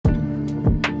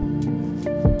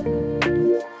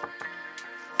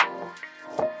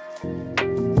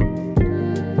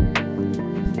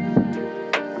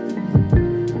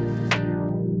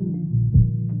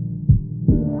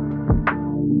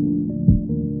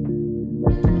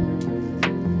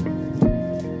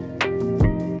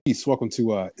Peace. Welcome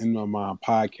to In My Mind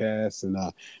podcast. And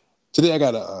today I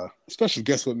got a special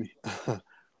guest with me,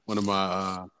 one of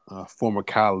my former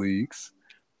colleagues.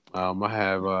 I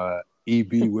have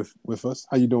EB with us.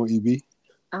 How you doing, EB?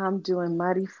 I'm doing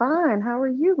mighty fine. How are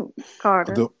you,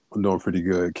 Carter? I'm doing pretty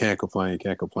good. Can't complain.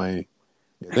 Can't complain.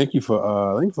 Yeah, thank you for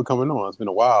coming on. It's been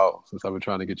a while since I've been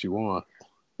trying to get you on.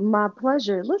 My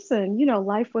pleasure. Listen,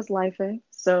 life was lifing,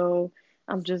 so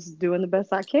I'm just doing the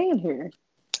best I can here.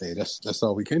 Hey, that's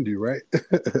all we can do, right?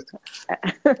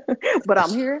 But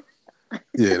I'm here.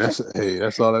 Yeah,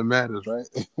 that's all that matters, right?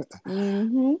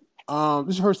 hmm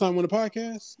This is your first time on the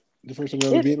podcast? The first time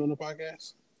ever It being on the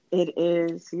podcast? it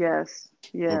is. Yes.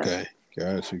 Yes. Okay,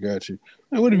 got you.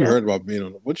 Hey, what have you Yes. heard about being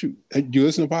on? Do you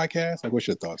listen to podcasts? Like, what's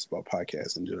your thoughts about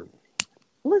podcasts in general?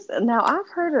 Listen, now I've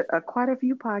heard quite a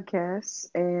few podcasts,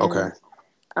 Okay,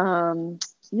 and um,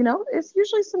 it's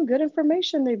usually some good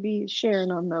information they be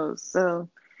sharing on those. So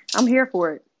I'm here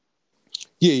for it.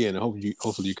 yeah, and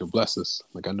hopefully you can bless us.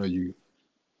 Like I know you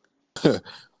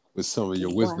with some of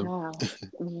your wisdom Wow.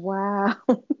 Wow.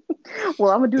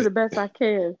 Well, I'm gonna do the best I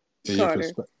can,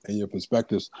 Carter. and your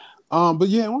perspectives. But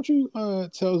yeah, why don't you tell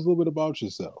us a little bit about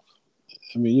yourself?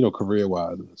 I mean, career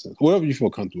wise, in a sense, whatever you feel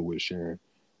comfortable with sharing.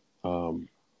 Um,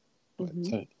 but hmm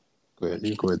go ahead. You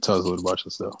can go ahead and tell us a little about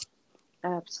yourself.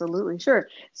 Absolutely, sure.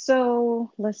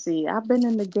 So let's see. I've been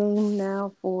in the game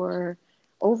now for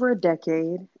over a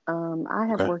decade. I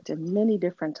have Okay. worked in many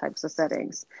different types of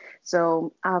settings.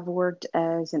 So I've worked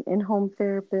as an in-home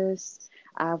therapist.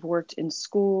 I've worked in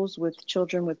schools with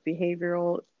children with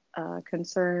behavioral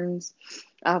concerns.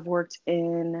 I've worked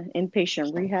in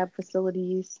inpatient rehab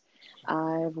facilities.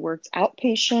 I've worked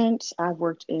outpatient. I've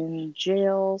worked in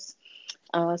jails.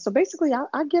 So basically,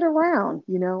 I get around.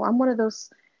 I'm one of those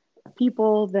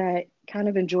people that kind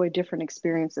of enjoy different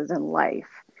experiences in life.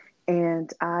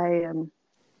 And I am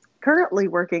currently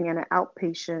working in an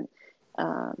outpatient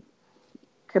uh,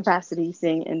 capacity,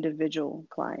 seeing individual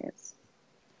clients.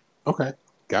 Okay.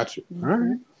 Got you. All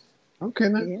hmm right. Okay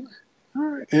then. Yeah. All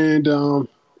right. And all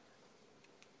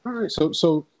right.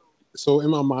 So in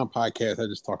my mind podcast, I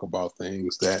just talk about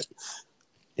things that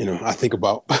I think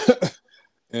about,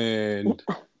 and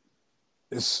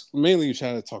it's mainly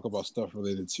trying to talk about stuff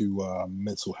related to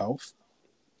mental health.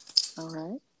 All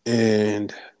right.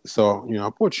 And so I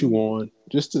put you Mm-hmm. on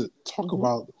just to talk Mm-hmm.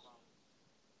 about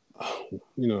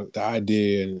the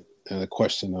idea and the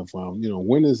question of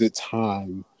when is it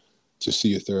time to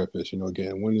see a therapist?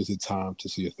 Again, when is it time to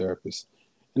see a therapist?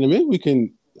 And then maybe we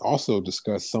can also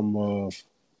discuss some of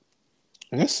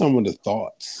the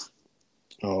thoughts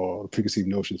or preconceived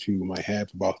notions people might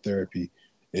have about therapy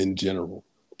in general.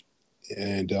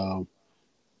 And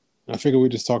I figure we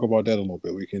just talk about that a little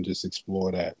bit. We can just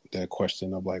explore that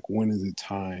question of like when is it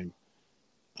time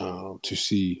to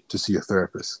see a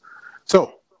therapist.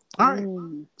 So, all right.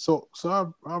 Mm. So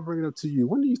I'll bring it up to you.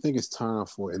 When do you think it's time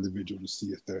for an individual to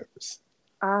see a therapist?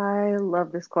 I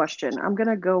love this question. I'm going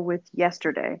to go with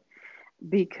yesterday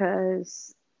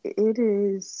because it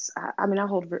is, I mean, I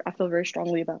feel very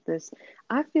strongly about this.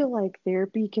 I feel like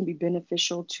therapy can be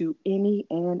beneficial to any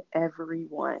and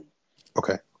everyone.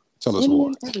 Okay, tell us Any more.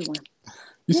 and everyone.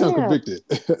 You sound Yeah. convicted.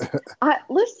 I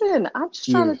listen, I'm just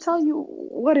trying Yeah. to tell you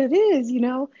what it is.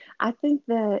 I think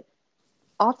that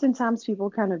oftentimes people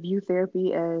kind of view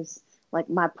therapy as like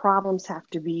my problems have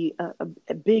to be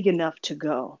big enough to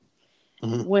go,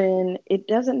 hmm when it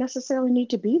doesn't necessarily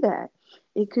need to be that.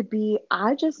 It could be,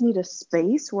 I just need a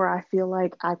space where I feel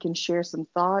like I can share some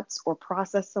thoughts or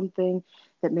process something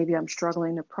that maybe I'm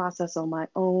struggling to process on my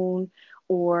own,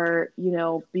 or,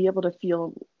 be able to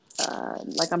feel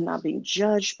like I'm not being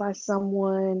judged by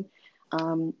someone.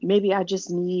 Maybe I just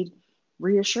need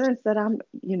reassurance that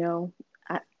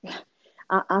I,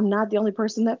 I'm not the only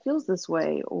person that feels this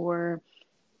way, or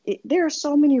there are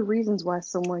so many reasons why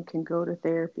someone can go to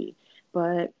therapy.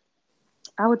 But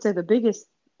I would say the biggest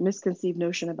misconceived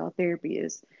notion about therapy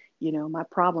is, my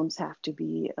problems have to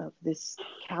be of this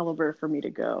caliber for me to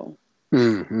go,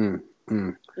 mm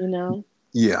mm. you know?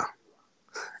 Yeah.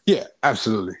 Yeah.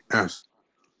 Absolutely. Absolutely.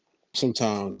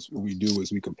 Sometimes what we do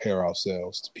is we compare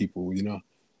ourselves to people,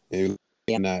 and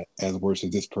I'm not as worse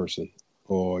as this person,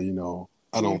 or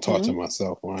I don't talk to Mm-hmm.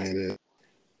 myself, or I ain't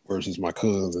versus my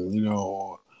cousin,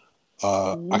 or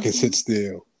I can Mm-hmm. sit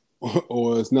still,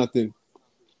 or it's nothing.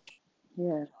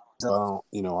 Yeah.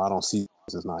 I don't see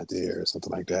it's not there, or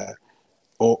something like that.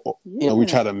 Or we Yeah.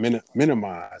 try to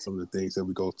minimize some of the things that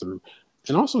we go through,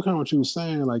 and also kind of what you were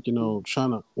saying, like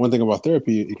trying to. One thing about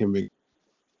therapy, it can make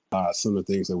some of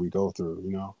the things that we go through,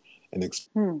 and Hmm.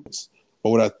 experience. But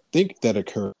what I think that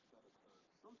occurs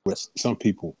with some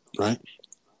people, right,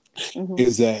 Mm-hmm.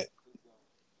 is that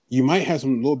you might have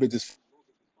some little bit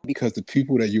because the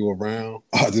people that you're around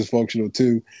are dysfunctional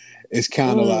too. It's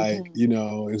kind of like,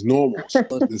 Mm-hmm. it's normal. So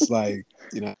it's like,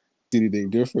 anything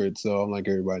different. So I'm like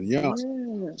everybody else.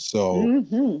 Yeah. So,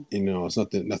 Mm-hmm. it's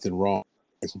nothing wrong.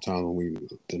 Sometimes when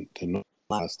we to know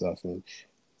a lot of stuff and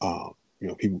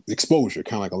people exposure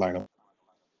kind of like a lack of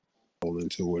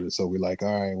into it. And so we're like,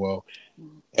 all right, well,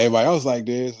 everybody else like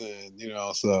this,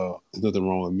 and so there's nothing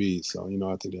wrong with me. So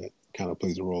I think that kind of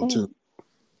plays a role too.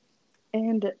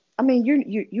 And I mean,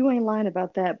 you ain't lying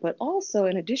about that. But also,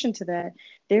 in addition to that,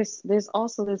 there's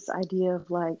also this idea of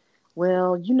like,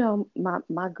 well,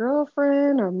 my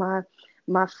girlfriend or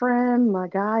my friend, my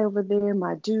guy over there,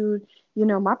 my dude,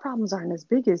 my problems aren't as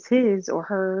big as his or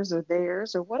hers or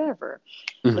theirs or whatever.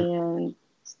 Mm-hmm.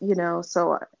 And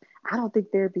so I don't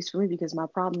think therapy's for me because my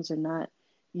problems are not,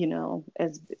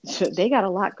 as they got a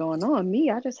lot going on. Me,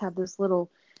 I just have this little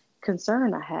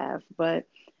concern I have, but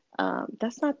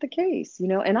that's not the case,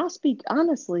 and I'll speak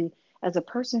honestly as a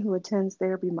person who attends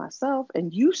therapy myself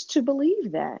and used to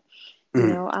believe that,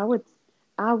 Mm-hmm.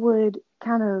 I would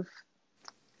kind of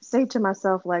say to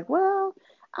myself, like, well,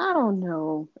 I don't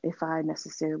know if I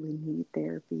necessarily need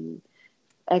therapy,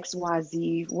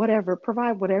 XYZ, whatever,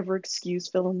 provide whatever excuse,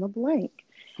 fill in the blank.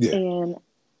 Yeah. And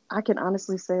I can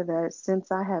honestly say that since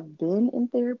I have been in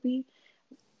therapy,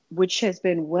 which has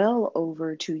been well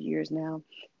over 2 years now,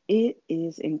 it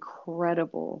is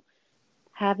incredible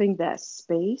having that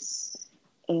space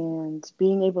and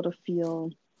being able to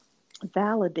feel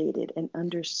validated and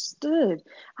understood.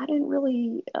 I didn't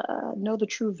really know the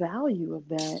true value of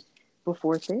that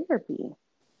before therapy.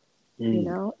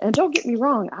 Mm. And don't get me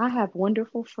wrong, I have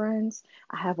wonderful friends,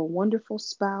 I have a wonderful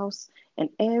spouse, and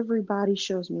everybody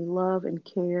shows me love and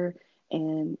care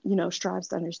and strives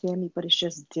to understand me, but it's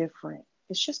just different.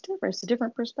 It's just different. It's a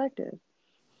different perspective.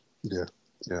 Yeah.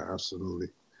 Yeah. Absolutely.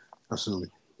 Absolutely.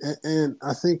 And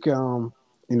I think one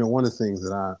of the things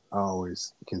that I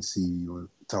always can see when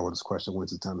talk about this question,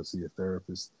 when's the time to see a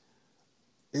therapist?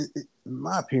 In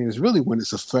my opinion, is really when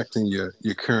it's affecting your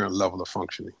current level of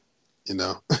functioning. You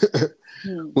know,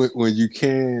 Hmm. when you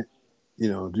can't,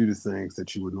 do the things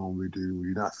that you would normally do,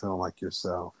 you're not feeling like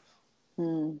yourself,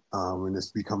 Hmm. and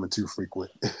it's becoming too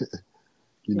frequent,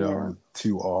 Yeah. and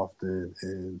too often,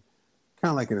 and kind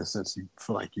of like in a sense, you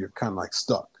feel like you're kind of like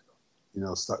stuck,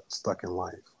 stuck in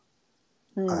life.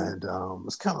 Hmm. And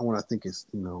it's kind of when I think it's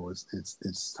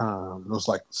time. Those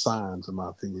like signs, in my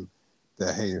opinion,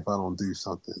 that hey, if I don't do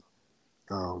something,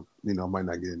 it might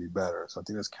not get any better. So I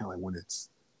think that's kind of like when it's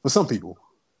for some people,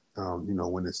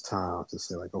 when it's time to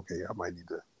say like, okay, I might need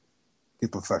to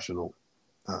get professional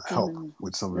help Hmm.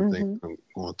 with some of the things Hmm. I'm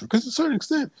going through. Because to a certain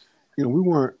extent, we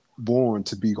weren't born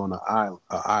to be on an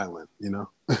island,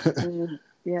 Hmm.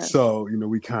 Yeah. So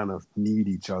we kind of need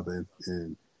each other,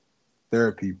 and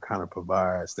therapy kind of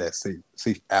provides that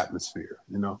safe atmosphere,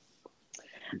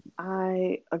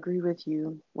 I agree with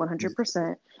you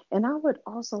 100%. And I would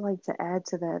also like to add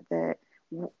to that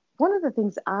one of the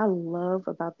things I love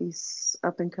about these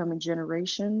up and coming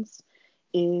generations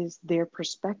is their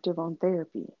perspective on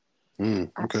therapy. I,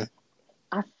 Okay.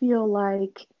 I feel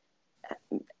like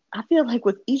I feel like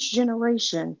with each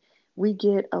generation, we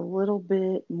get a little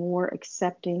bit more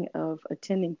accepting of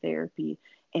attending therapy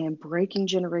and breaking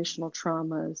generational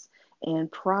traumas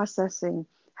and processing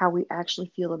how we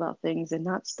actually feel about things and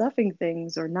not stuffing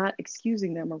things or not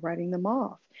excusing them or writing them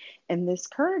off. And this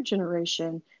current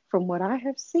generation, from what I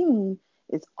have seen,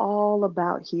 is all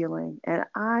about healing. And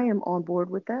I am on board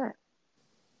with that.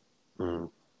 Mm.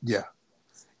 Yeah.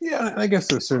 Yeah. I guess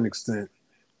to a certain extent,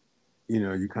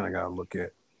 you kind of got to look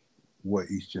at what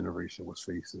each generation was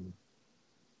facing.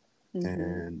 Hmm.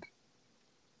 And,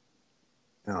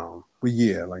 but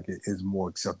yeah, like it is more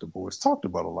acceptable. It's talked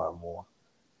about a lot more.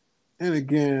 And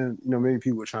again, maybe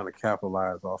people are trying to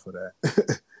capitalize off of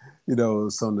that.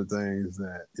 Some of the things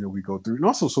that, we go through and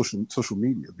also social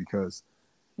media, because,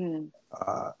 Hmm.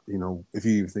 if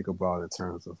you even think about it in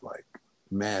terms of like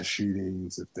mass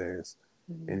shootings, if there's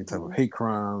any type of Hmm. hate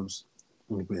crimes,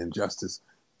 injustice,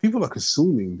 people are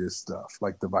consuming this stuff,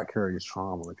 like the vicarious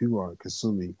trauma. Like people are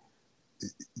consuming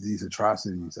these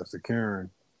atrocities that's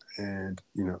occurring, and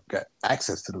got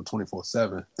access to them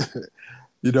 24/7.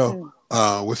 you know,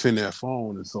 Hmm. within their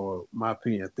phone. And so, my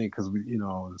opinion, I think because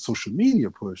the social media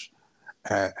push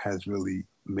has really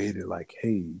made it like,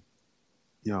 hey,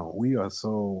 we are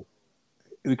so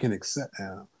we can accept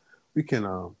we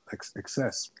can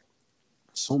access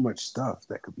so much stuff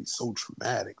that could be so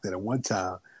traumatic that at one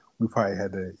time we probably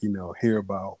had to hear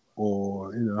about,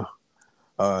 or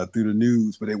through the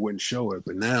news, but they wouldn't show it.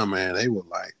 But now, man, they would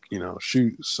like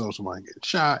shoot, so somebody get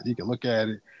shot, you can look at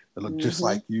it, it look just Hmm.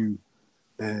 like you,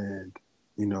 And,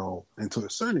 and to a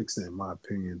certain extent, in my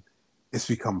opinion, it's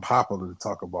become popular to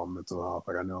talk about mental health.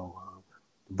 Like I know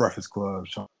the Breakfast Club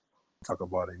talk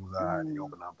about anxiety, Mm.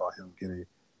 open up about him getting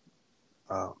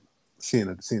um,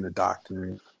 seeing a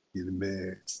doctor, getting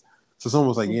meds. So it's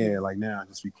almost like Mm-hmm. like now it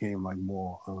just became like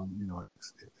more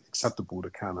acceptable to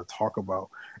kind of talk about.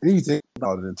 And you think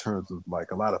about it in terms of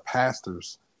like a lot of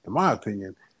pastors, in my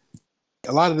opinion,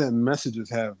 a lot of the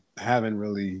messages haven't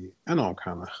really. I know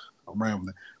I'm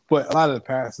rambling, but a lot of the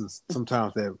pastors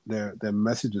sometimes their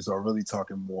messages are really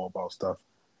talking more about stuff.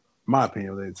 In my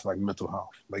opinion, it's like mental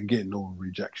health, like getting over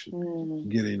rejection, Mm.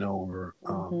 getting over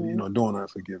Mm-hmm. doing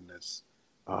unforgiveness,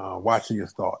 watching your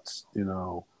thoughts, and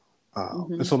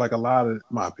Mm-hmm. so like a lot of in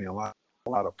my opinion, a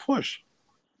lot of push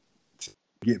to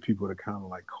get people to kind of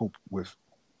like cope with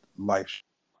life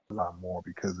a lot more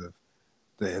because of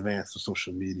the advance of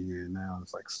social media, and now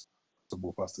it's like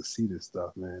possible for us to see this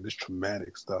stuff, man. This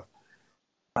traumatic stuff,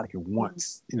 like it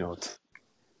once,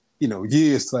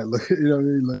 years to like look, what I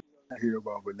mean, like hear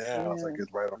about, but now it's like Yeah.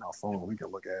 it's right on our phone. We can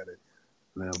look at it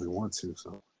whenever we want to.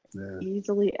 So yeah.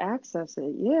 Easily access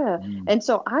it. Yeah. Mm. And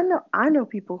so I know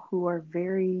people who are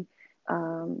very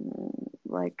um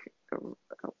like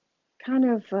kind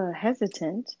of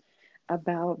hesitant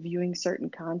about viewing certain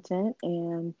content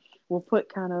and will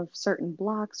put kind of certain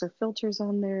blocks or filters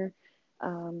on their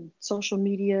social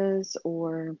medias,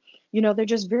 or they're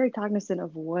just very cognizant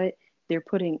of what they're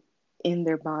putting in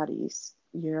their bodies,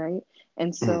 you right?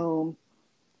 And Mm. so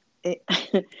it,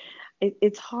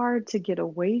 it's hard to get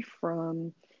away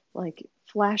from like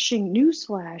flashing news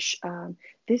flash.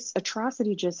 This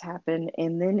atrocity just happened,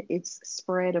 and then it's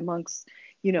spread amongst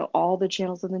all the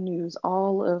channels of the news,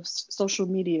 all of social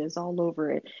media is all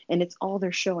over it, and it's all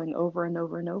they're showing over and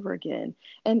over and over again.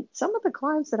 And some of the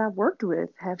clients that I've worked with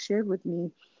have shared with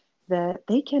me that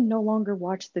they can no longer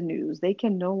watch the news, they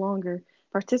can no longer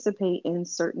participate in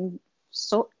certain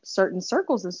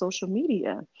circles in social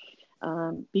media,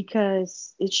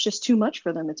 because it's just too much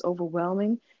for them. It's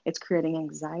overwhelming. It's creating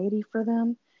anxiety for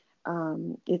them.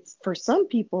 It's for some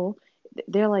people,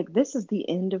 they're like, this is the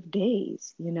end of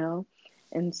days.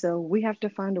 And so we have to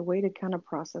find a way to kind of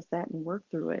process that and work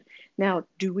through it. Now,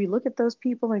 do we look at those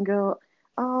people and go,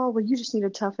 oh, well, you just need to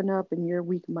toughen up and you're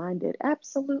weak minded?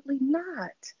 Absolutely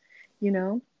not. You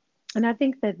know, and I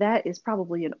think that that is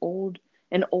probably an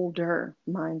older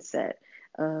mindset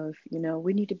of,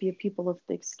 we need to be a people of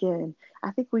thick skin.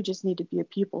 I think we just need to be a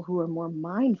people who are more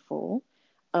mindful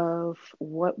of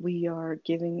what we are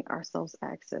giving ourselves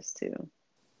access to.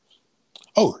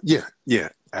 Oh yeah, yeah,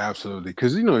 absolutely.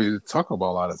 Because you talk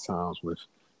about a lot of times with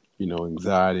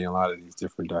anxiety and a lot of these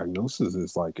different diagnoses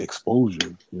is like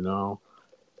exposure, and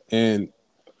in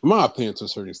my opinion, to a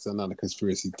certain extent, not a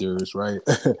conspiracy theorist, right?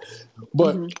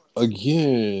 But Hmm.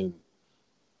 again,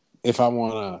 if I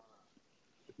want to,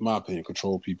 in my opinion,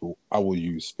 control people, I will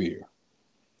use fear.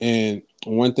 And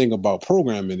one thing about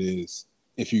programming is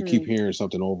if you keep Hmm. hearing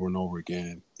something over and over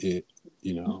again, you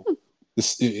know,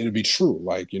 it'll be true.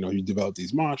 Like, you develop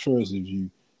these mantras. If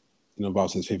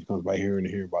about says faith comes by hearing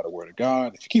and hearing by the word of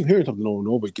God. If you keep hearing something over and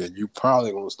over again, you're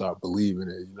probably going to start believing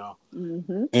it.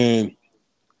 Hmm. And,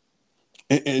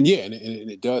 and yeah, and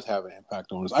it does have an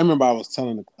impact on us. I remember I was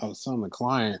telling the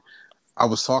client, I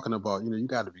was talking about, you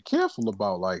got to be careful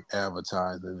about like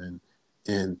advertising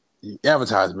and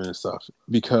advertisement and stuff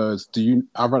because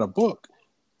I read a book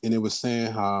and it was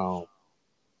saying how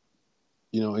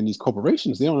in these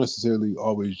corporations they don't necessarily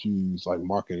always use like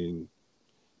marketing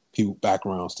people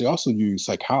backgrounds. They also use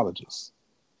psychologists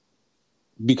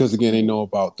because again they Hmm. know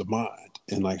about the mind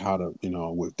and like how to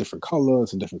with different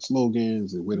colors and different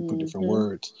slogans and where to put different Hmm.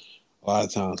 words. A lot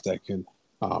of times that can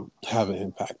have an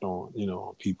impact on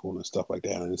on people and stuff like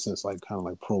that. In a sense, like kind of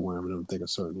like programming them to think a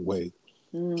certain way.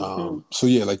 Hmm. So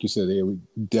yeah, like you said, yeah, we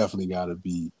definitely got to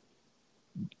be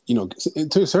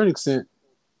to a certain extent.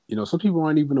 Some people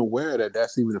aren't even aware that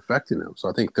that's even affecting them. So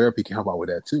I think therapy can help out with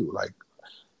that too, like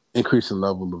increasing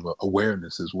level of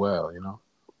awareness as well.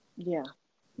 Yeah,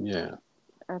 Yeah.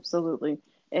 absolutely.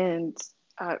 And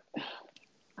I,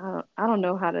 I don't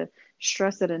know how to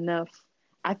stress it enough.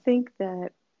 I think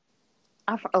that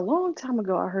a long time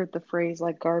ago, I heard the phrase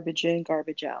like garbage in,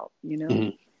 garbage out. Hmm.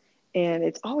 And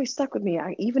it's always stuck with me.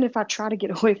 Even if I try to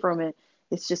get away from it,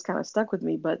 it's just kind of stuck with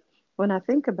me. But when I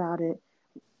think about it,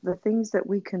 the things that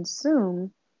we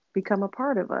consume become a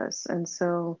part of us. And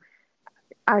so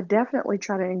I definitely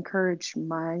try to encourage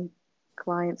my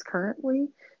clients currently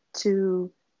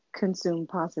to consume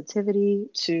positivity,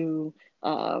 to,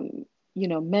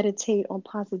 meditate on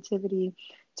positivity,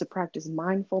 to practice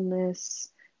mindfulness,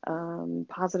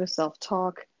 positive self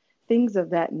talk, things of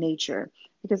that nature.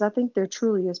 Because I think there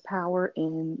truly is power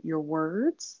in your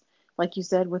words, like you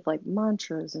said, with like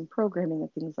mantras and programming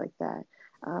and things like that.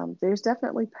 There's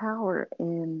definitely power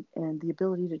in the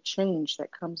ability to change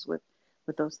that comes with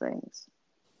those things.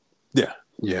 Yeah,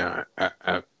 yeah,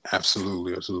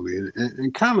 absolutely, absolutely,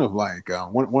 and kind of like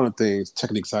one of the things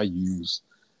techniques I use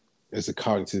is a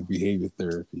cognitive behavior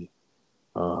therapy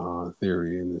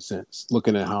theory, in a sense,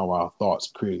 looking at how our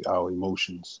thoughts create our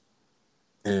emotions,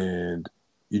 and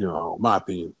my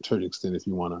opinion, to an extent, if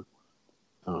you want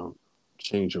to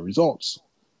change your results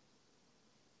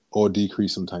or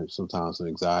decrease sometimes in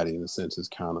anxiety, in a sense, is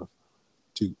kind of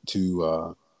to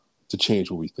change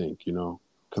what we think,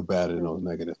 combating those Mm,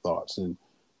 negative thoughts. And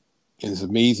it's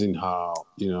amazing how,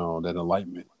 that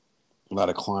enlightenment, a lot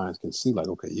of clients can see like,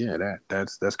 okay, yeah,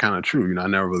 that's kind of true. I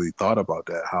never really thought about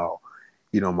that, how,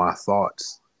 my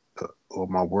thoughts or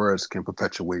my words can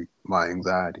perpetuate my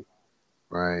anxiety,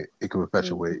 right? It can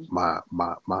perpetuate mhm,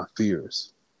 my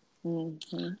fears.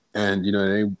 mhm, And,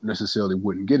 they necessarily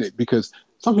wouldn't get it because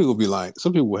some people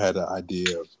had the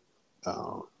idea of,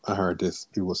 I heard this,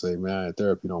 people say, man,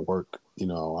 therapy don't work.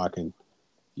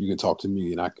 You can talk to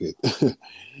me and I could,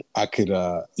 I could,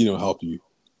 help you.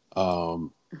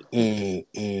 Um,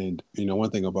 and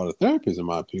one thing about a therapist, in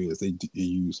my opinion, is they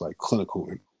use like clinical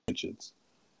interventions.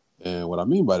 And what I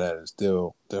mean by that is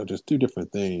they'll just do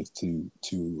different things to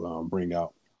bring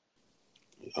out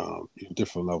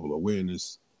different level of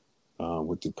awareness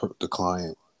with the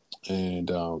client, and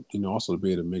also to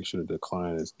be able to make sure that the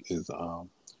client is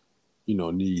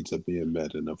needs are being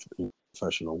met in a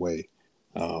professional way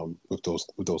with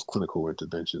those clinical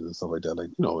interventions and stuff like that, like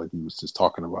he was just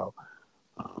talking about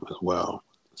as well.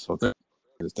 So that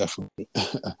is definitely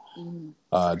mhm.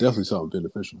 definitely something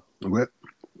beneficial. But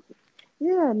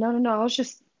Yeah, no, no, no. I was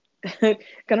just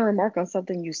gonna remark on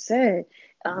something you said,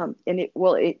 and it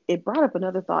brought up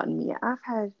another thought in me. I've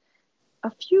had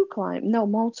a few clients, no,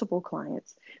 multiple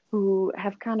clients, who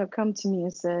have kind of come to me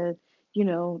and said, you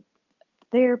know,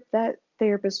 that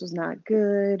therapist was not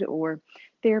good, or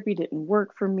therapy didn't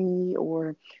work for me,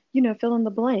 or fill in the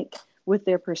blank with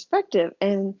their perspective.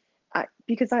 And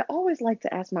because I always like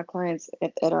to ask my clients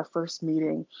at our first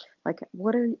meeting, like,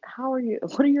 how are you,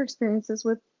 what are your experiences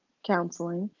with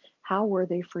counseling? How were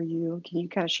they for you? Can you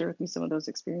kind of share with me some of those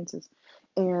experiences?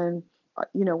 And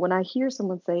when I hear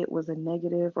someone say it was a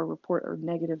negative or report or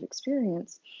negative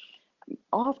experience,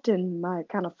 often my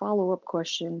kind of follow-up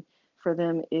question for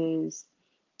them is,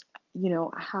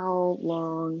 how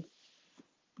long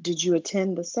did you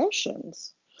attend the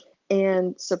sessions?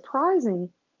 And surprisingly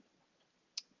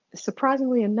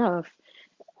enough,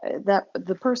 that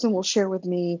the person will share with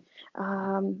me,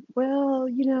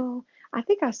 well, I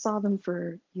think I saw them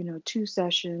for, 2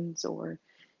 sessions, or,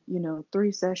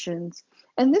 3 sessions.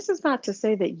 And this is not to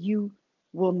say that you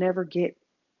will never get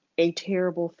a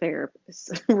terrible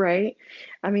therapist, right?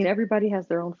 I mean, everybody has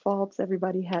their own faults.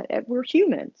 We're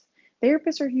humans.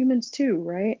 Therapists are humans too,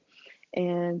 right?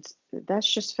 And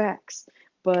that's just facts.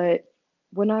 But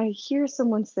when I hear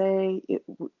someone say,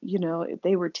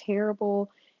 they were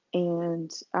terrible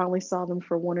and I only saw them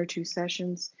for 1 or 2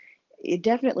 sessions, it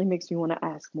definitely makes me want to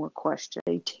ask more questions.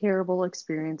 A terrible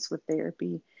experience with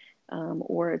therapy,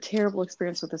 or a terrible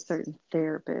experience with a certain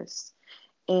therapist.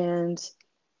 And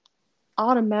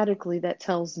automatically that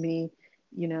tells me,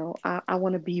 I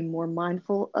want to be more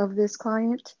mindful of this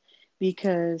client,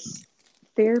 because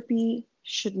therapy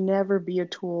should never be a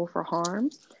tool for harm,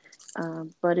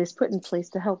 but is put in place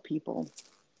to help people.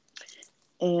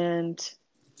 And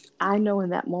I know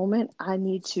in that moment, I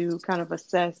need to kind of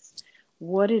assess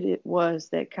what it was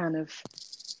that kind of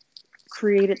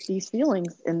created these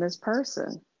feelings in this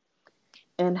person,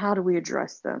 and how do we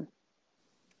address them.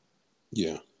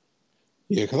 yeah,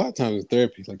 yeah, because a lot of times in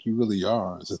therapy, like you really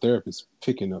are as a therapist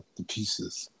picking up the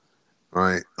pieces,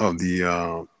 right, of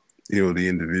the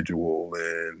individual,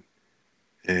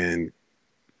 and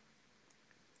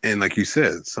and like you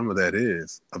said, some of that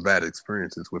is a bad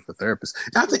experiences with a therapist.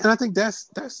 And I think that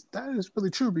is really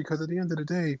true, because at the end of the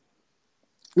day,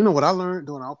 what I learned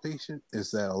doing outpatient is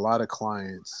that a lot of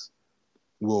clients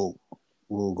will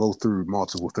will go through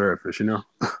multiple therapists.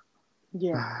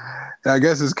 Yeah. I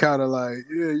guess it's kind of like,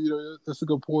 yeah, that's a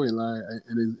good point. Like,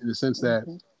 in the sense that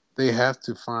Hmm. they have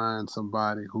to find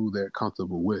somebody who they're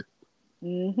comfortable with.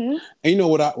 Hmm. And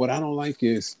what I don't like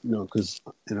is, because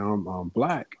I'm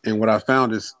black, and what I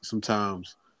found is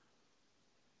sometimes,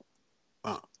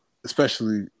 uh,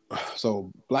 especially,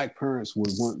 so black parents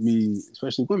would want me,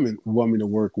 especially women, would want me to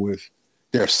work with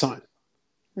their son,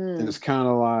 and Mm. it's kind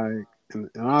of like, and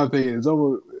I think it's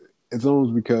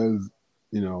almost because,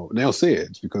 they'll say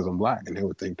it's because I'm black, and they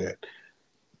would think that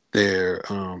their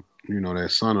their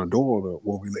son or daughter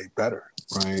will relate better,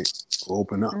 right? Will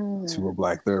open up to a Mm.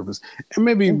 black therapist, and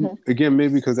maybe Hmm. again,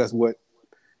 maybe because that's what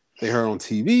they heard on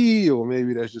TV, or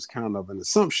maybe that's just kind of an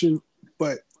assumption.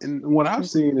 But in what I've Hmm.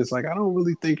 seen, it's like I don't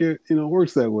really think it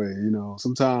works that way.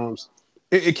 Sometimes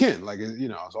it can, like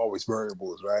it's always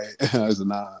variables, right? As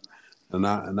an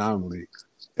anomaly,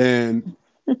 and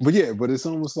but yeah, but it's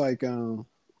almost like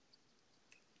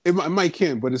it might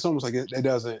can, but it's almost like it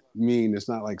doesn't mean it's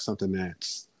not like something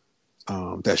that's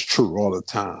true all the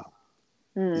time.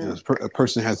 Mm. A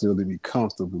person has to really be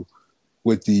comfortable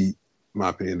with my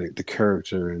opinion, the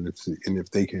character, and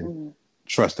if they can Mm.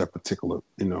 trust that particular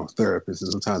therapist.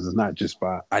 And sometimes it's not just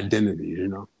by identity.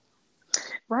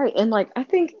 Right. And like I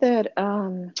think that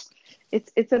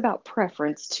it's about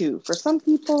preference too. For some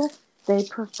people, they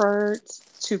prefer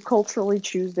to culturally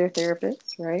choose their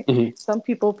therapists, right? Mm-hmm. Some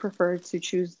people prefer to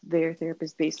choose their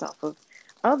therapist based off of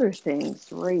other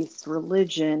things, race,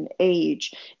 religion,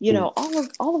 age,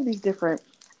 all of these different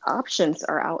options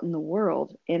are out in the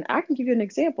world. And I can give you an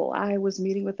example. I was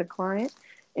meeting with a client,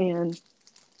 and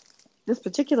this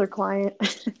particular client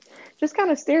just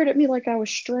kind of stared at me like I was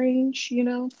strange,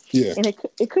 Yeah. and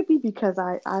it could be because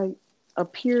I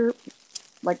appear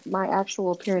like my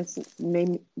actual appearance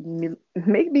maybe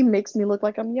makes me look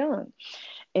like I'm young.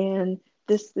 And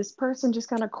this person just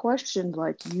kind of questioned,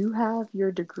 like, you have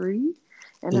your degree?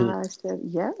 And Mm-hmm. I said,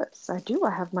 yes, I do.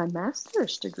 I have my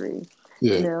master's degree,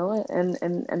 Yeah.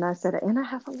 and I said, and I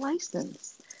have a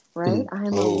license, right? Mm-hmm. I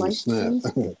am a Oh snap.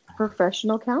 licensed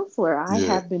professional counselor. I Yeah.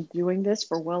 have been doing this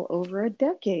for well over a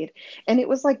decade. And it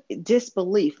was like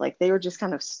disbelief. Like they were just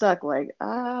kind of stuck, like,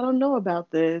 I don't know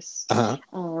about this. Uh-huh.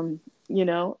 Um,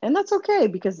 and that's okay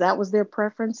because that was their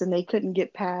preference and they couldn't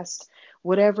get past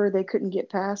whatever they couldn't get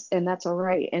past, and that's all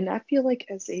right. And I feel like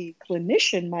as a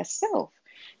clinician myself,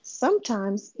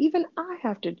 sometimes even I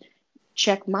have to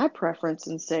check my preference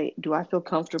and say, do I feel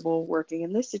comfortable working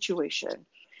in this situation?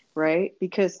 Right?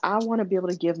 Because I want to be able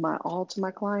to give my all to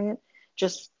my client,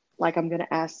 just like I'm going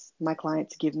to ask my client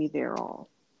to give me their all.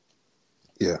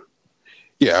 Yeah.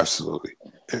 Yeah. Absolutely.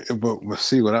 But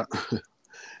see what I.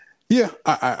 Yeah,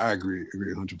 I agree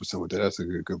 100% with that. That's a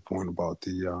good point about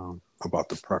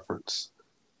the preference.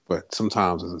 But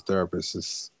sometimes as a therapist,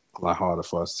 it's a lot harder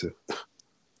for us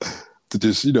to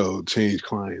just change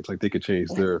clients. Like they could change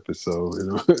therapists. So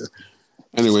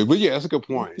anyway, but yeah, that's a good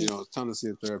point. Mhm. It's time to see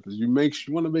a therapist. You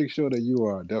want to make sure that you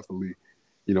are definitely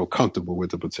comfortable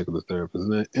with a particular therapist,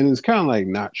 and it's kind of like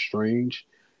not strange.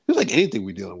 It's like anything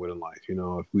we're dealing with in life.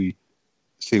 If we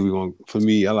say we want, for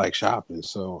me, I like shopping,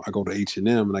 so I go to H&M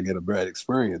and I get a bad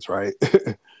experience, right?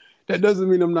 That doesn't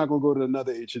mean I'm not gonna go to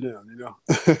another H&M.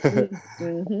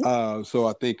 Mhm. So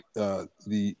I think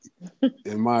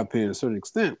in my opinion, to a certain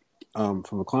extent,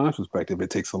 from a client's perspective, it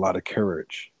takes a lot of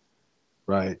courage,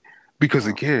 right? Because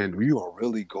Oh. again, you are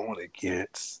really going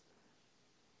against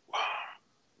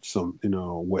some,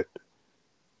 what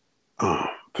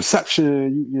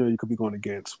perception. You could be going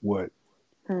against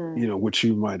Hmm. what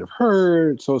you might have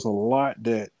heard. So it's a lot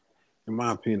that, in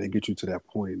my opinion, that get you to that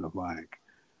point of like,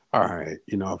 all right,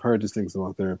 I've heard this thing's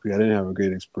about therapy. I didn't have a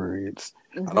great experience.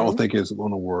 I don't Mhm. think it's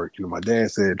going to work. My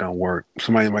dad said it don't work.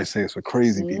 Somebody might say it's for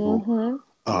crazy people. Mhm.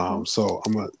 Mhm. So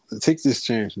I'm gonna take this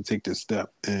chance and take this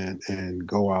step and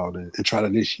go out and try to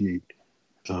initiate,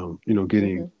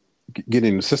 getting Mhm.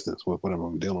 getting assistance with whatever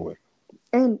I'm dealing with.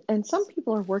 And some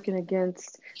people are working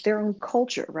against their own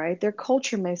culture, right? Their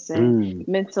culture may say Mm,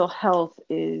 mental health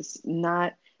is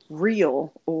not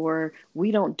real or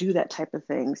we don't do that type of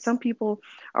thing. Some people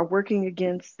are working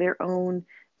against their own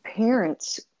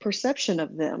parents' perception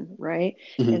of them, right?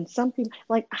 mhm, And some people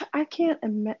like I can't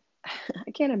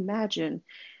I can't imagine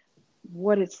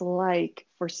what it's like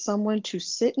for someone to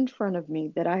sit in front of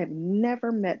me that I have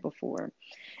never met before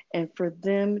and for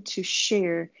them to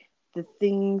share the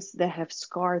things that have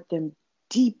scarred them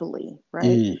deeply,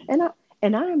 right? mm.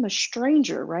 And I am a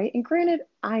stranger, right? And granted,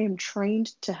 I am trained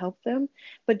to help them,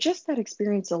 but just that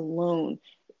experience alone,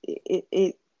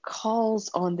 it calls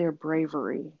on their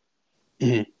bravery.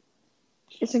 Mhm.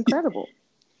 It's incredible.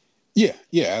 Yeah,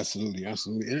 absolutely,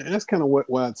 absolutely, and that's kind of what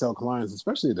I tell clients,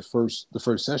 especially the first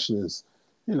session is,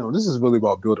 this is really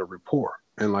about building rapport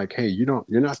and like, hey, you're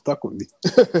not stuck with me,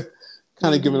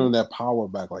 kind of giving Mm-hmm. them that power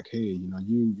back, like, hey,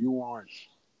 you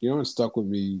aren't stuck with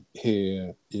me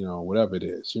here, whatever it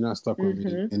is, you're not stuck with me,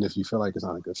 Mm-hmm. and if you feel like it's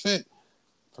not a good fit,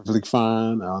 perfectly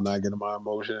fine. I'll not get in my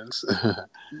emotions,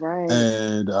 Right.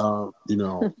 and I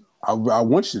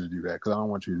want you to do that because I don't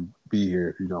want you to be here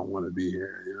if you don't want to be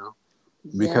here,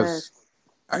 because Yes.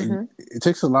 I Mm-hmm. it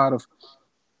takes a lot of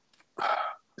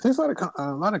takes a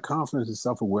lot of confidence and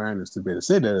self awareness to be able to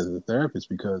say that as a therapist,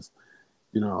 because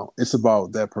it's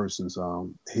about that person's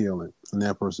healing and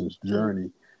that person's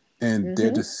journey, and their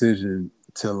Mm-hmm. decision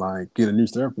to like get a new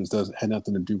therapist doesn't had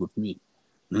nothing to do with me.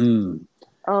 Mm.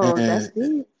 Oh, that's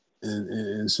And, deep.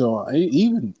 and so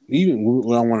even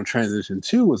what I want to transition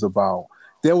to was about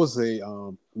there was a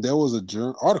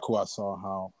article I saw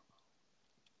how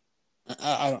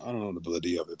I don't know the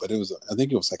validity of it, but it was I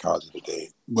think it was Psychology Today,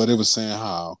 but it was saying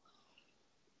how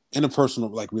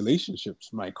interpersonal like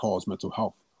relationships might cause mental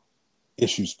health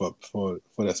issues for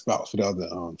that spouse, for the other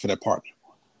for that partner.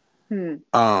 Hmm.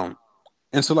 Um,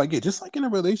 and so like yeah, just like in a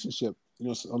relationship, a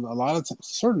lot of a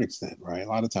certain extent, right? A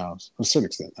lot of times, to a certain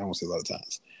extent, I won't say a lot of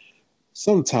times.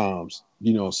 Sometimes,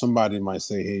 somebody might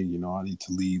say, "Hey, I need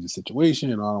to leave the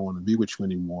situation, and I don't want to be with you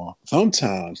anymore."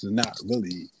 Sometimes it's not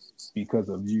really because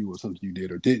of you or something you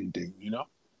did or didn't do. It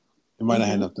might not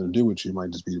have Mm-hmm. nothing to do with you. It might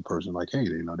just be the person like, hey,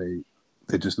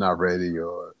 they're just not ready,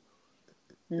 or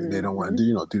they don't want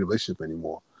Mm-hmm. to do the relationship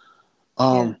anymore. Yeah.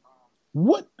 Um,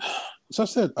 what? So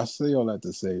I say all that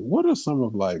to say, what are some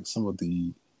of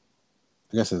the,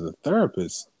 I guess as a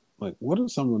therapist, like what are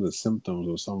some of the symptoms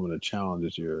or some of the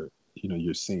challenges you're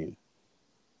seeing,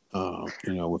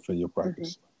 within your Mm-hmm.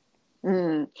 practice?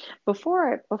 Mm.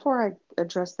 Before I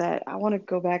address that, I want to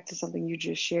go back to something you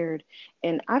just shared.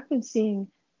 And I've been seeing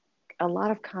a lot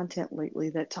of content lately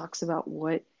that talks about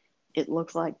what it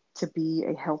looks like to be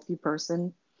a healthy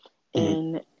person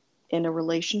Mm-hmm. in in a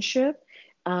relationship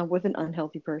with an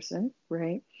unhealthy person,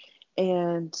 right?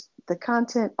 And the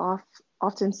content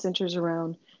often centers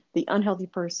around the unhealthy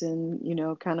person,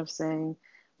 kind of saying,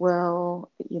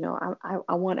 well,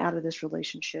 I want out of this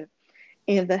relationship.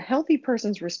 And the healthy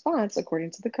person's response,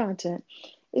 according to the content,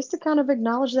 is to kind of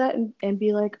acknowledge that and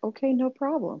be like, okay, no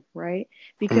problem, right?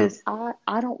 Mm-hmm. Because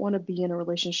I don't want to be in a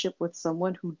relationship with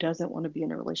someone who doesn't want to be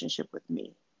in a relationship with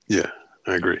me, Yeah,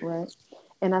 I agree. right?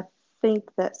 And I think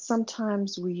that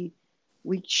sometimes we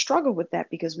struggle with that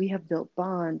because we have built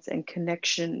bonds and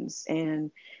connections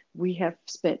and we have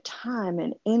spent time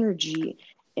and energy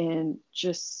and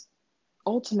just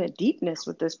ultimate deepness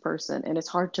with this person, and it's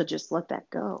hard to just let that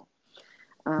go.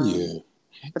 Yeah, um,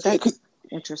 but yeah, that's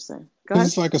interesting. Go because ahead.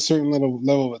 it's like a certain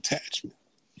level of attachment,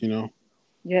 you know.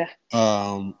 Yeah.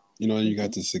 You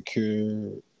got Hmm.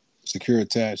 the secure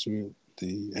attachment,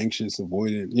 the anxious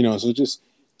avoidant, so just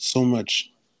so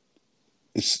much.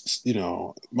 It's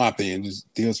my opinion,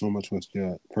 just deals so much with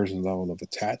your person's level of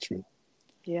attachment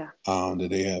Yeah. that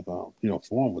they have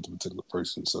formed with a particular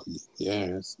person. So yeah,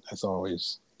 that's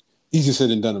always easier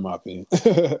said than done in my opinion.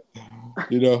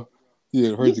 you know, yeah,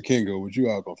 Yeah. hurt the king go, but you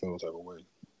all gonna feel type of way.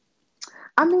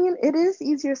 I mean, it is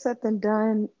easier said than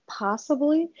done,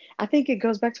 possibly. I think it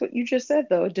goes back to what you just said,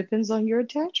 though. It depends on your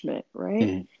attachment, right?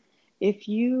 Mm-hmm. If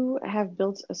you have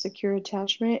built a secure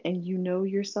attachment and you know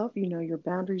yourself, you know your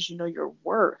boundaries, you know your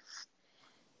worth,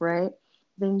 right?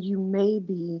 Then you may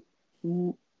be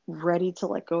ready to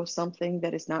let go of something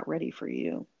that is not ready for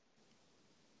you.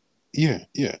 Yeah,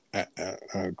 yeah, I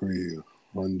agree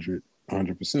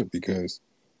 100% because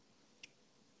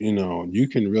you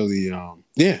can really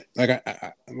yeah, like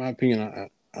in my opinion,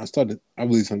 I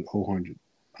believe some whole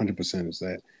 100% is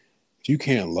that if you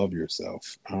can't love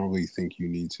yourself, I don't really think you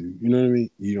need to. You know what I mean?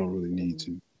 You don't really need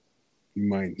Mm-hmm. to. You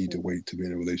might need to wait to be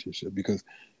in a relationship because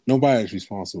nobody is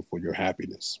responsible for your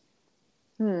happiness.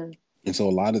 Hmm. And so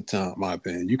a lot of time, my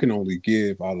opinion, you can only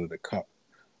give out of the cup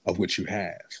of what you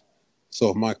have. So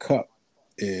if my cup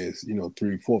is,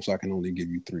 3/4, I can only give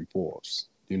you 3/4.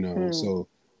 Hmm. So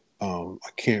I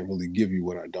can't really give you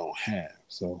what I don't have.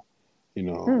 So,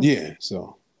 Hmm. yeah.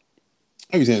 So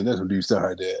I be saying that's some deep stuff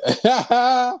right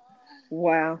there.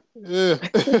 Wow. yeah.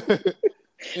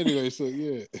 Anyway, so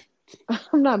yeah,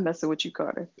 I'm not messing with you,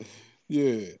 Carter.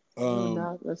 yeah, I'm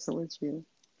not messing with you.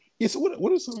 yeah. So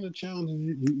what are some of the challenges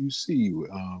you see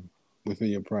within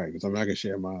your practice? I mean, I can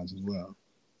share mine as well.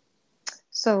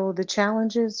 So the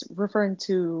challenges referring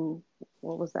to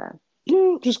what was that?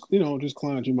 Just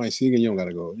clients you might see, and you don't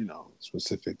gotta go,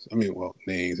 specifics. I mean, well,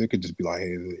 names. It could just be like,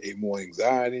 hey, is it more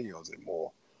anxiety, or is it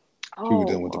more people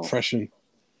dealing Oh, with oh, depression?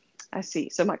 I see.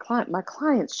 So my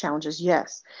client's challenges,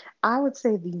 yes. I would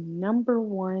say the number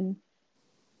one,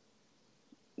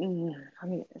 I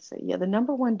mean, say, yeah, the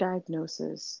number one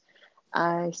diagnosis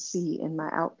I see in my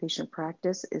outpatient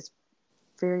practice is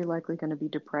very likely going to be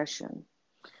depression.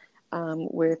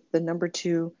 With the number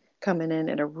two coming in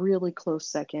at a really close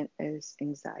second is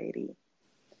anxiety.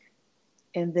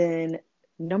 And then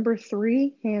number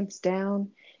three, hands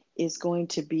down, is going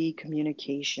to be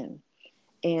communication.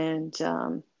 And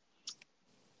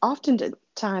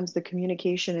oftentimes the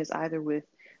communication is either with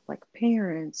like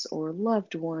parents or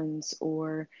loved ones,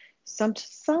 or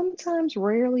sometimes,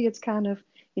 rarely, it's kind of,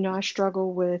 I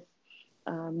struggle with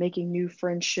making new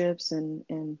friendships,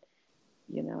 and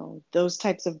those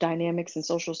types of dynamics and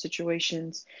social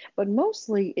situations. But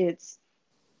mostly it's,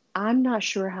 I'm not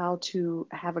sure how to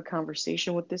have a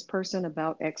conversation with this person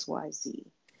about XYZ,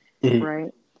 Mhm.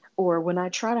 right? Or when I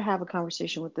try to have a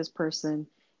conversation with this person,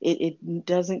 it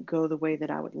doesn't go the way that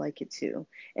I would like it to.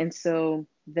 And so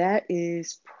that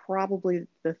is probably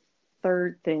the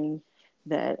third thing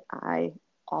that I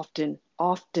often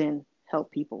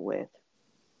help people with.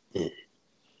 Yeah,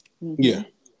 Hmm.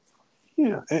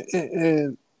 yeah,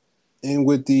 and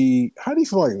with the, how do you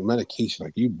feel like medication?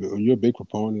 Like you're a big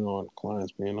proponent on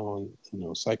clients being on,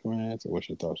 psych meds. What's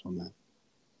your thoughts on that?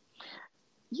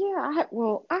 Yeah,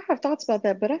 well, I have thoughts about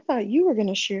that, but I thought you were going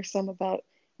to share some about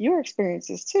your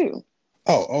experiences too.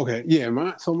 Oh, okay, yeah.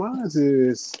 Mine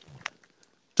is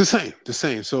the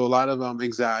same. So a lot of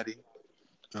anxiety,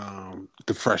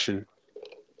 depression,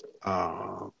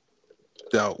 uh,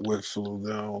 dealt with a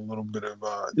little bit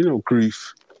of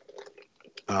grief,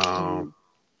 um, Mm,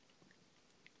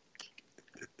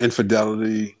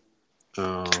 infidelity,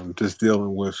 just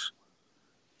dealing with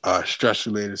stress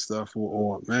related stuff,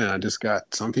 or man, I just got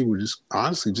some people just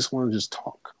honestly just want to just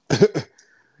talk.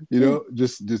 yeah.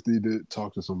 Just need to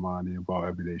talk to somebody about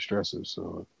everyday stresses.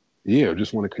 So yeah,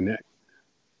 just want to connect,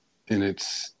 and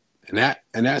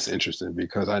that's interesting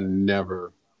because I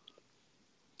never,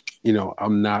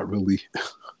 I'm not really,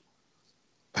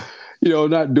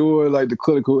 not doing like the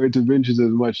clinical interventions as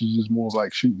much as just more of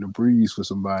like shooting a breeze for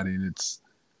somebody, and it's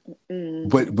Hmm.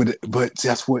 but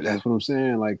that's what I'm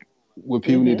saying. Like what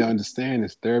people need Hmm. to understand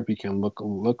is therapy can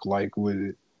look like what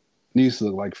it needs to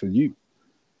look like for you.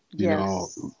 You know,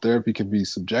 Yes. therapy can be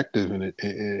subjective, and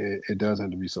it doesn't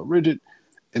have to be so rigid,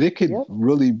 and it could Yep.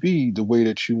 really be the way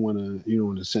that you want to,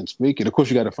 in a sense, make it. Of course,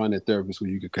 you got to find that therapist who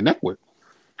you can connect with.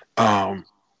 Um,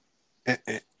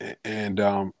 and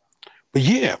but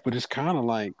yeah, but it's kind of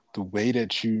like the way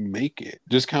that you make it.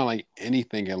 Just kind of like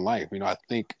anything in life.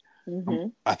 Hmm.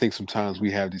 I think sometimes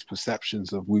we have these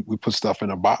perceptions of we put stuff in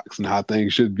a box and how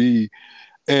things should be,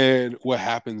 and what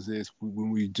happens is when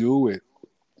we do it,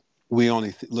 we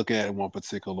only look at it one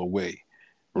particular way,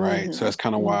 right? So Hmm. that's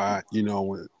kind of Hmm. why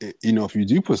if you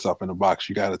do put stuff in a box,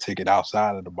 you got to take it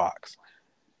outside of the box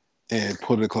and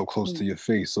put it close to your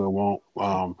face, so it won't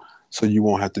so you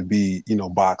won't have to be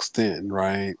boxed in,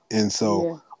 right? And so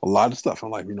Yeah. a lot of stuff in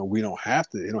life, we don't have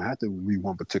to. It don't have to be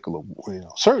one particular,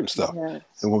 certain stuff in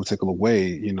Yes. one particular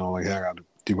way. Like hey, I got to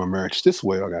do my marriage this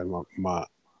way. I got my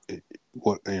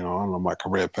what I don't know, my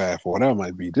career path or whatever it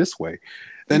might be this way.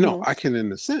 And no, Hmm. I can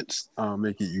in a sense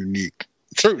make it unique.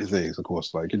 Certain things, of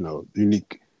course, like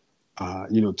unique,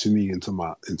 to me and to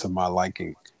my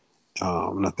liking.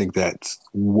 And I think that's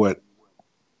what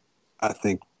I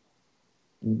think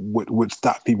what would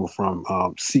stop people from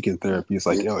seeking therapy. It's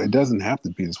like, it doesn't have to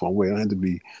be this one way. It don't have to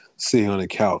be sitting on the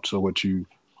couch or what you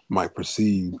might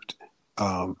perceive.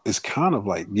 It's kind of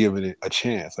like giving it a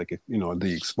chance, like if,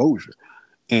 the exposure,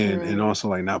 and Mm. also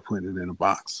like not putting it in a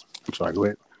box. I'm sorry, go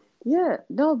ahead. Yeah.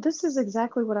 No, this is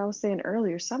exactly what I was saying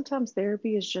earlier. Sometimes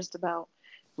therapy is just about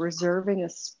reserving a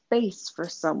space for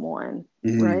someone,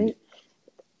 Mm, right?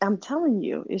 I'm telling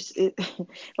you,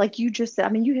 like you just said, I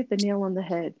mean, you hit the nail on the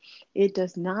head. It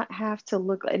does not have to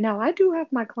look like, now I do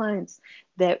have my clients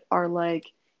that are like,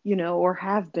 or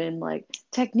have been like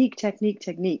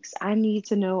techniques. I need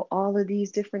to know all of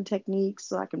these different techniques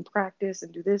so I can practice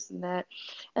and do this and that.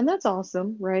 And that's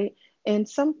awesome, right? And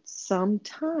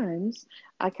sometimes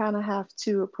I kind of have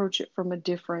to approach it from a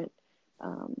different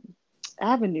um,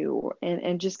 avenue,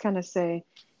 and just kind of say,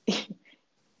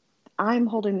 I'm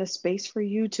holding this space for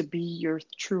you to be your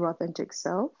true, authentic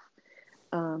self.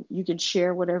 You can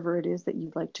share whatever it is that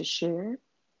you'd like to share,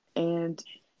 and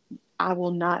I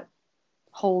will not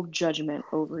hold judgment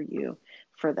over you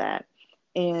for that.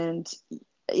 And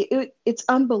it's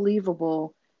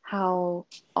unbelievable how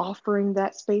offering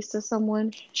that space to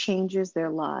someone changes their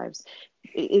lives.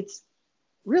 It's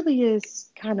really is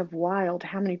kind of wild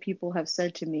how many people have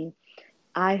said to me,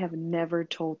 I have never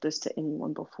told this to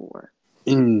anyone before.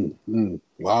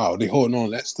 wow, they holding on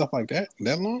to that stuff like that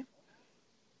long?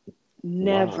 Wow.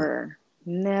 Never,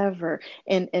 never.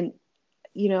 And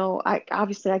I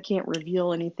obviously I can't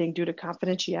reveal anything due to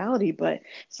confidentiality, but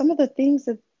some of the things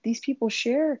that these people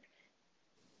share,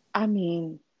 I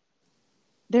mean,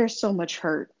 there's so much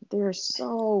hurt. There's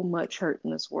so much hurt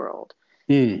in this world.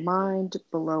 Mm, Mind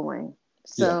blowing.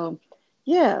 yeah. So,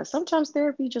 yeah, sometimes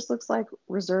therapy just looks like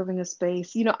reserving a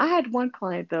space. I had one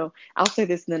client though, I'll say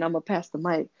this and then I'm gonna pass the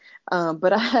mic.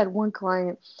 But I had one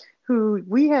client who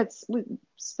we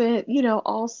spent,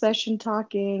 all session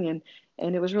talking,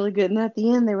 and it was really good. And at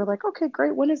the end, they were like, "Okay,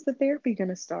 great. When is the therapy going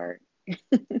to start?"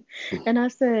 And I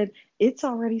said, "It's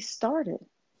already started,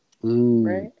 Mm,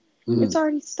 right? It's mm,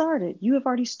 already started. You have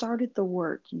already started the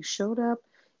work. You showed up,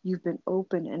 you've been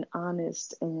open and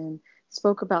honest and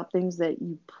spoke about things that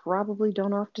you probably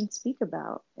don't often speak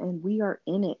about. And we are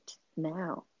in it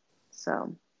now."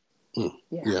 So, mm.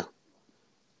 yeah. Yeah,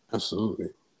 absolutely.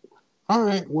 All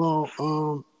right.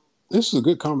 Well, this is a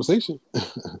good conversation. It's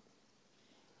a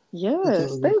Yes,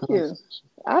 good thank you. conversation.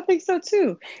 I think so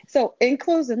too. So, in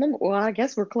closing, well, I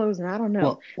guess we're closing. I don't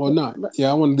know. Well, not. L-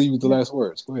 Yeah, I want to leave with the No. last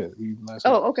words. Go ahead. Leave the last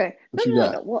Oh, words. okay. No, What you no,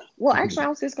 no, got? no. Well, actually, I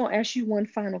was just going to ask you one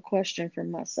final question for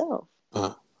myself.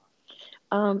 uh,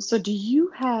 So do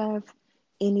you have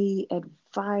any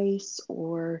advice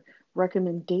or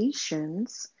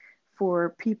recommendations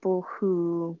for people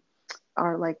who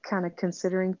are like kind of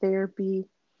considering therapy,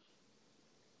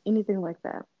 anything like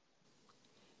that?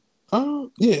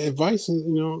 yeah, advice is,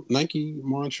 Nike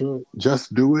mantra,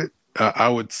 just do it. I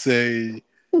would say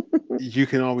you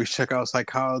can always check out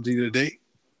Psychology Today,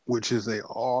 which is a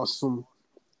awesome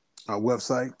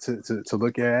website to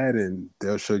look at, and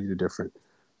they'll show you the different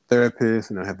therapists,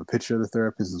 and I have a picture of the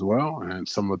therapist as well, and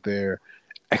some of their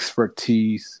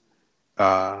expertise,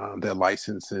 their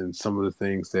license, and some of the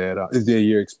things that is their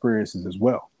year experiences as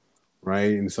well,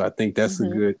 right? And so I think that's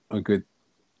Mm-hmm. a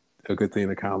good thing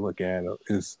to kind of look at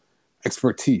is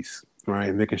expertise,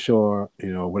 right? Making sure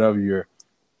whatever your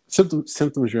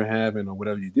symptoms you're having or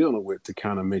whatever you're dealing with, to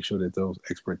kind of make sure that those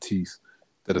expertise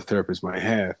that a therapist might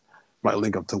have might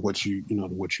link up to what to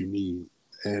what you need,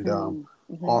 and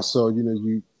Mm-hmm. also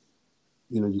you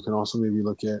can also maybe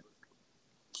look at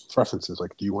preferences,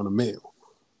 like, do you want a male?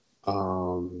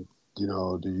 Um, do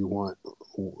you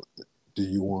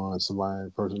want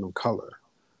somebody person of color?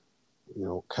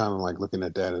 Kind of like looking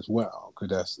at that as well,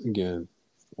 because that's again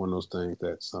one of those things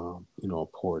that's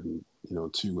important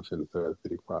too within the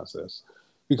therapeutic process,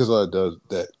 because all it does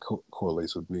that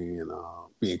correlates with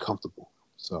being comfortable.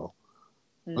 So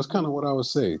that's kind of Mm-hmm. what I would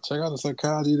say. Check out the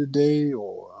Psychology Today,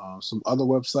 or some other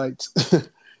websites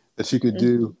that you could Mm-hmm.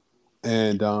 do.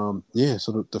 And yeah,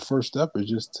 so the first step is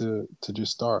just to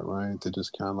just start, right? To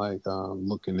just kind of like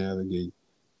look and navigate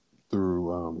through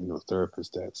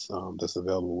therapists that's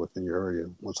available within your area.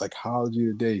 Well, Psychology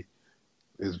Today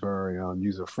is very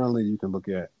user friendly. You can look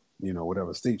at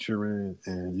whatever state you're in,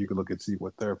 and you can look and see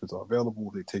what therapists are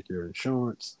available. They take your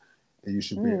insurance, and you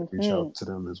should be able to reach Mm-hmm. out to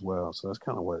them as well. So that's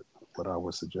kind of what I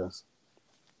would suggest.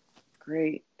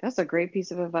 Great. That's a great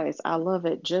piece of advice. I love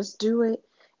it. Just do it.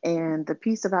 And the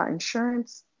piece about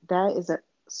insurance, that is a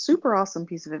super awesome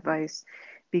piece of advice,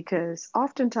 because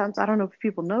oftentimes, I don't know if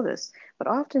people know this, but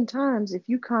oftentimes, if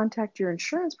you contact your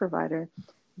insurance provider,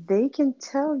 they can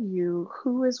tell you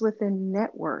who is within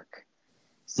network. Mm.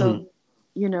 So,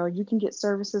 you can get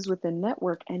services within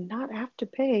network and not have to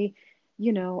pay,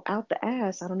 out the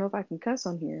ass. I don't know if I can cuss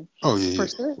on here Oh yeah, for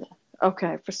service.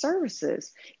 Okay, for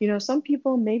services. Some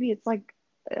people, maybe it's like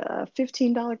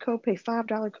 $15 copay,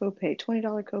 $5 copay,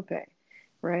 $20 copay,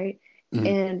 right? yeah.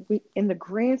 Mm. And in the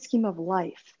grand scheme of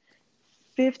life,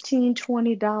 $15,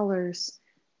 $20,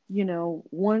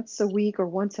 once a week or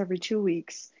once every 2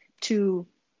 weeks to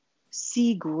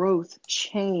see growth,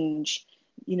 change,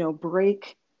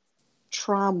 break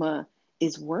trauma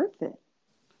is worth it.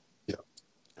 Yeah,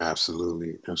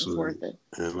 absolutely, It's absolutely. worth it.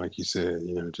 And like you said,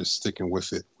 just sticking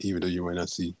with it, even though you might not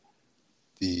see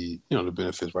the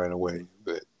benefits right away,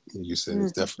 but you said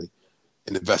it's Hmm. definitely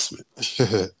an investment.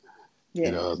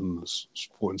 Yeah. It's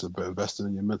important to invest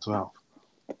in your mental health.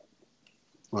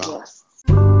 Wow. Yes.